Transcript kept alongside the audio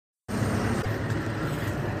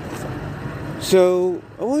So,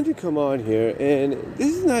 I wanted to come on here, and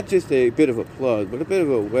this is not just a bit of a plug, but a bit of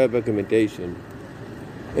a web recommendation.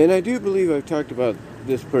 And I do believe I've talked about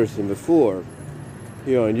this person before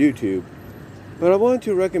here on YouTube, but I wanted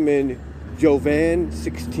to recommend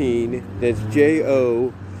Jovan16, that's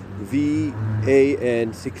Jovan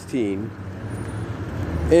 16,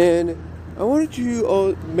 and I wanted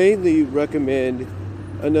to mainly recommend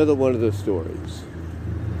another one of those stories.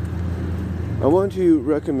 I want to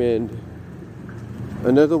recommend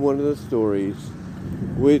another one of those stories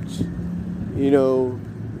which,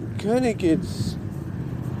 kind of gets,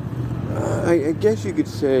 I guess you could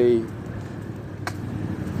say,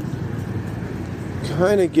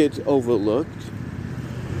 kind of gets overlooked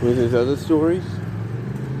with his other stories.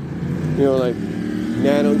 Like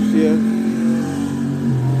Nano Shift,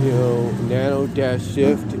 Nano Dash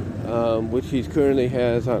Shift, which he currently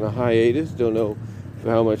has on a hiatus, don't know for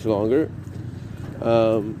how much longer.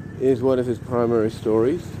 Is one of his primary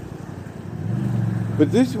stories.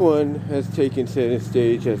 But this one has taken center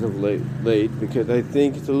stage as of late because I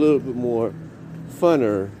think it's a little bit more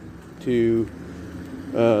funner to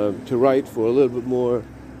write for, a little bit more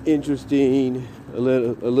interesting, a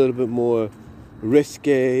little bit more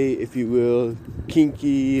risque, if you will,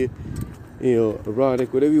 kinky,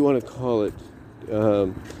 erotic, whatever you want to call it.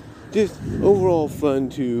 Just overall fun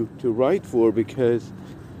to write for because,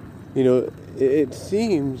 it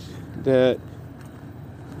seems that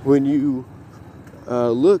when you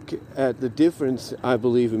look at the difference, I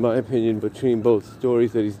believe, in my opinion, between both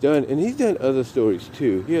stories that he's done, and he's done other stories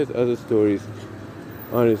too. He has other stories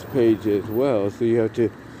on his page as well, so you have to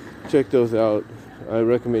check those out. I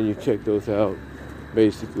recommend you check those out.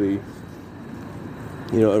 Basically,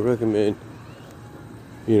 I recommend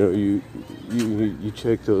you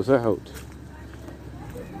check those out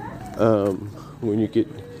when you get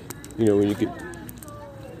when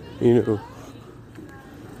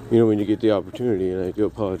you get the opportunity. And I do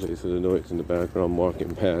apologize for the noise in the background. I'm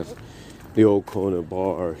walking past the old Kona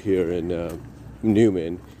bar here in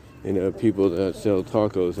Newman, and people that sell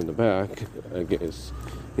tacos in the back, I guess,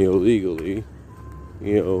 legally,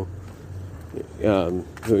 for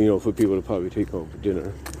people to probably take home for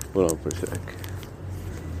dinner. Hold on for a sec.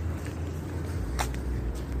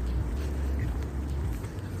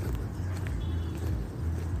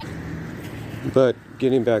 But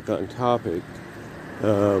getting back on topic,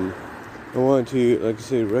 I want to, like I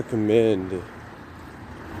said, recommend,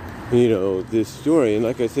 this story. And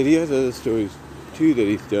like I said, he has other stories too that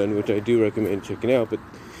he's done, which I do recommend checking out. But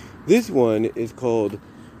this one is called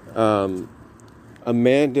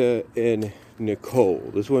Amanda and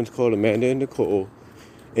Nicole. This one's called Amanda and Nicole.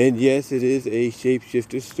 And yes, it is a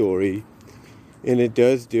shapeshifter story. And it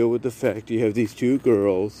does deal with the fact you have these two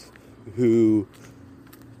girls who...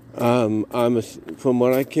 from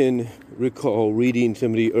what I can recall reading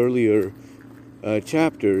some of the earlier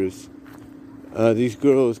chapters, these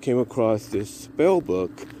girls came across this spell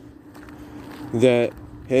book that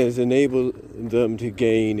has enabled them to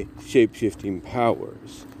gain shape-shifting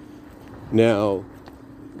powers. Now,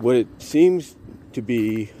 what it seems to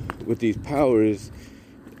be with these powers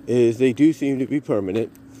is they do seem to be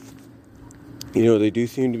permanent. They do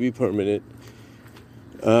seem to be permanent.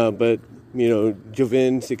 But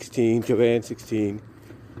Jovan 16, J16,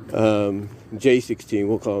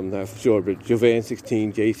 we'll call them that for sure, but Jovan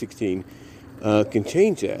 16, J16 can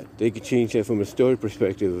change that. They can change that from a story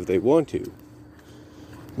perspective if they want to.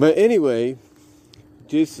 But anyway,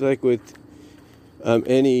 just like with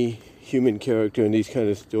any human character in these kind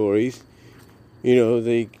of stories,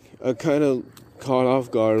 they are kind of caught off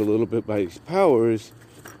guard a little bit by these powers,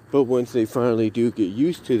 but once they finally do get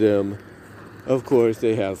used to them, of course,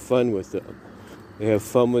 they have fun with them. They have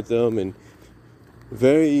fun with them in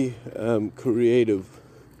very creative,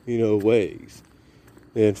 ways.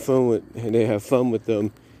 They have fun with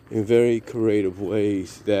them in very creative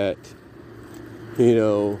ways that,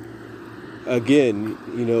 again,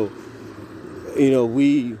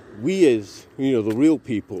 we as the real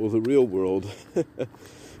people, the real world,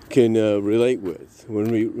 can relate with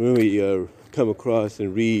when we come across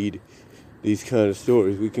and read these kind of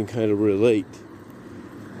stories. We can kind of relate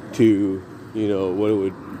to, what it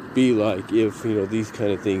would be like if, these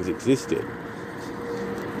kind of things existed.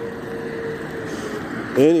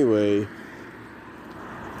 Anyway,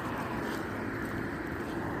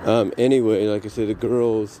 like I said, the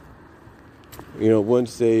girls,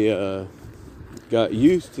 once they got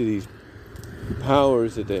used to these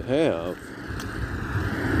powers that they have,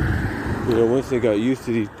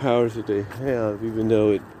 even though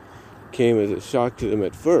it came as a shock to them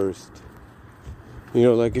at first,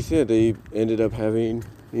 like I said, they ended up having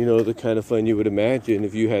the kind of fun you would imagine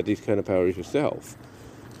if you had these kind of powers yourself.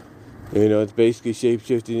 It's basically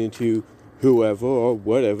shape-shifting into whoever or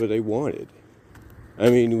whatever they wanted. I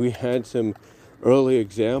mean, we had some early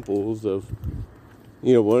examples of,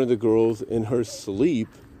 one of the girls in her sleep,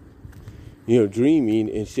 dreaming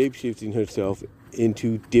and shape-shifting herself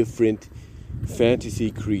into different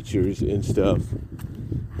fantasy creatures and stuff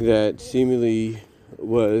that seemingly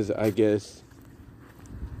was, I guess,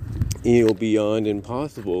 beyond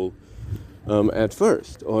impossible at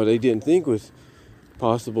first, or they didn't think was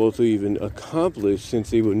possible to even accomplish since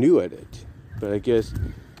they were new at it. But I guess,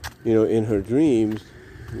 in her dreams,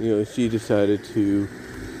 she decided to,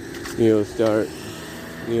 start,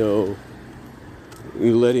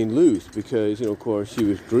 letting loose because, of course, she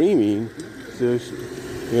was dreaming. So,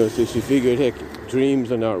 so she figured, heck,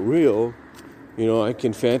 dreams are not real. I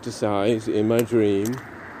can fantasize in my dream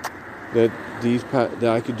that that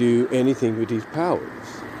I could do anything with these powers.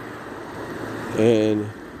 And,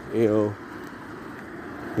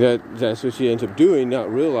 that's what she ends up doing, not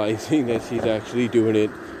realizing that she's actually doing it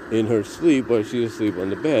in her sleep while she's asleep on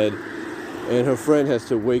the bed. And her friend has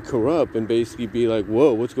to wake her up and basically be like,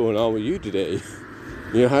 whoa, what's going on with you today?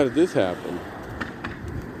 How did this happen?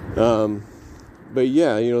 But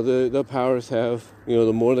yeah, the powers have,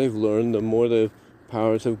 the more they've learned, the more the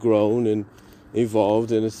powers have grown and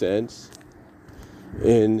evolved in a sense.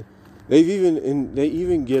 And they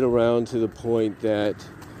even get around to the point that,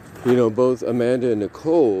 both Amanda and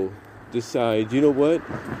Nicole decide, you know what,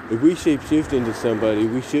 if we shapeshift into somebody,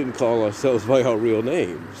 we shouldn't call ourselves by our real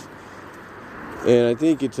names. And I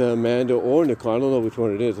think it's Amanda or Nicole, I don't know which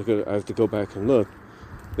one it is, I have to go back and look,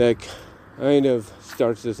 that kind of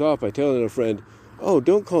starts this off by telling her friend, oh,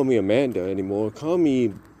 don't call me Amanda anymore, call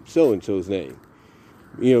me so-and-so's name.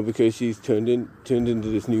 Because she's turned into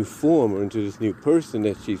this new form or into this new person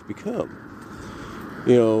that she's become.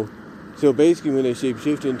 So basically when they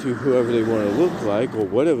shapeshift into whoever they want to look like or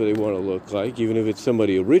whatever they want to look like, even if it's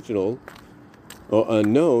somebody original or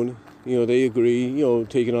unknown, they agree,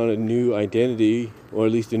 taking on a new identity or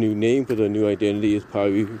at least a new name for the new identity is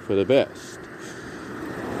probably for the best.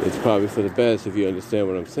 It's probably for the best if you understand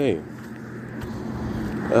what I'm saying.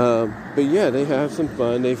 But yeah, they have some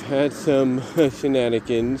fun. They've had some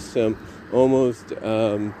shenanigans, some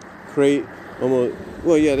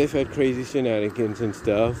they've had crazy shenanigans and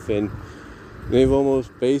stuff, and they've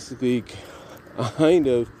almost basically kind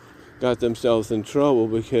of got themselves in trouble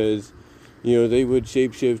because, they would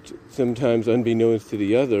shapeshift sometimes unbeknownst to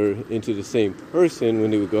the other into the same person when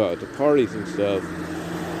they would go out to parties and stuff.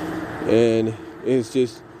 And it's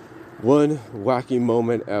just one wacky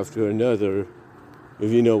moment after another,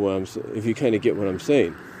 if you kind of get what I'm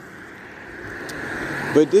saying.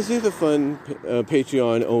 But this is a fun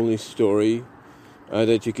Patreon-only story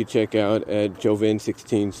that you could check out at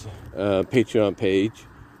Jovan16's Patreon page.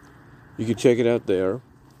 You can check it out there.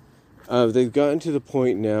 They've gotten to the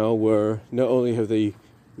point now where not only have they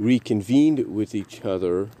reconvened with each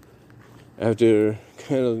other after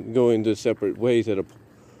kind of going their separate ways at a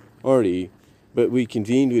party, but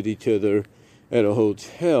reconvened with each other at a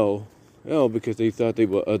hotel, because they thought they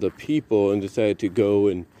were other people and decided to go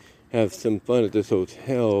and have some fun at this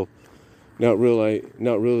hotel, not really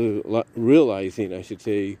realizing, I should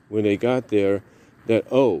say, when they got there, that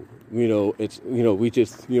we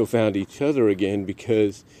just found each other again,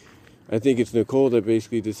 because I think it's Nicole that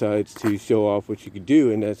basically decides to show off what she could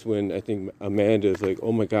do, and that's when I think Amanda's like,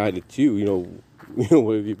 oh my God, it's you,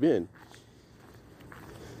 where have you been?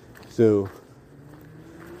 So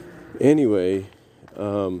anyway,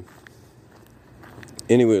 long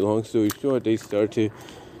story short, they start to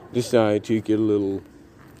decide to get a little,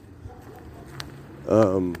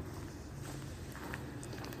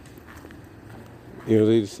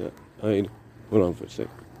 they decide, hold on for a sec.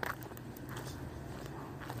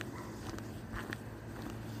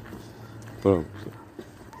 Hold on for a sec.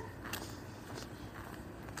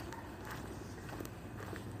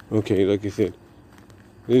 Okay, like I said,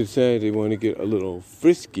 they decided they want to get a little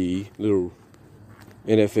frisky, little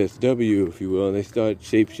NFSW, if you will, and they start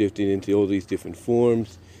shape-shifting into all these different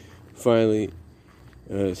forms, finally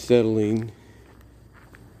settling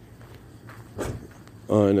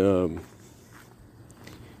on,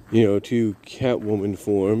 two Catwoman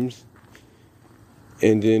forms,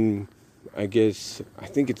 and then I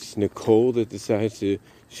think it's Nicole that decides to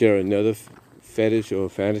share another fetish or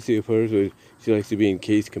fantasy of hers, where she likes to be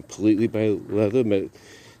encased completely by leather, but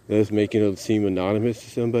that's making her seem anonymous to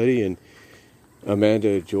somebody, and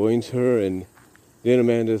Amanda joins her, and then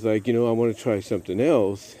Amanda's like, I want to try something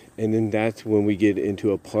else, and then that's when we get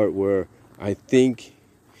into a part where I think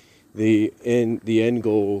the end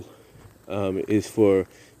goal is for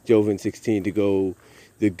Joven 16 to go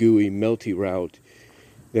the gooey, melty route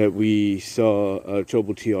that we saw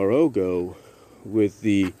Trouble TRO go with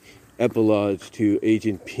the epilogue to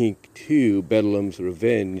Agent Pink 2, Bedlam's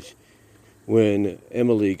Revenge, when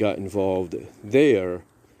Emily got involved there.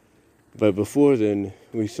 But before then,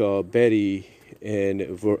 we saw Betty and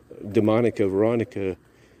Demonica Veronica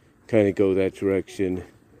kind of go that direction.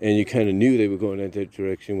 And you kind of knew they were going in that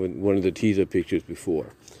direction with one of the teaser pictures before.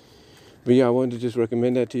 But yeah, I wanted to just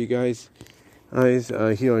recommend that to you guys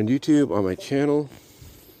here on YouTube, on my channel.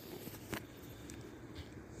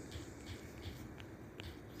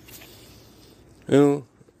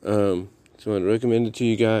 So I want to recommend it to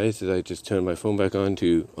you guys as I just turn my phone back on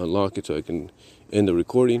to unlock it so I can end the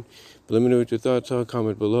recording. But let me know what your thoughts are.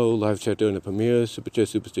 Comment below. Live chat during the premiere. Super chat,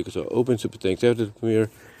 super stickers are open. Super thanks after the premiere.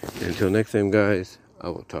 And until next time, guys, I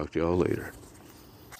will talk to y'all later.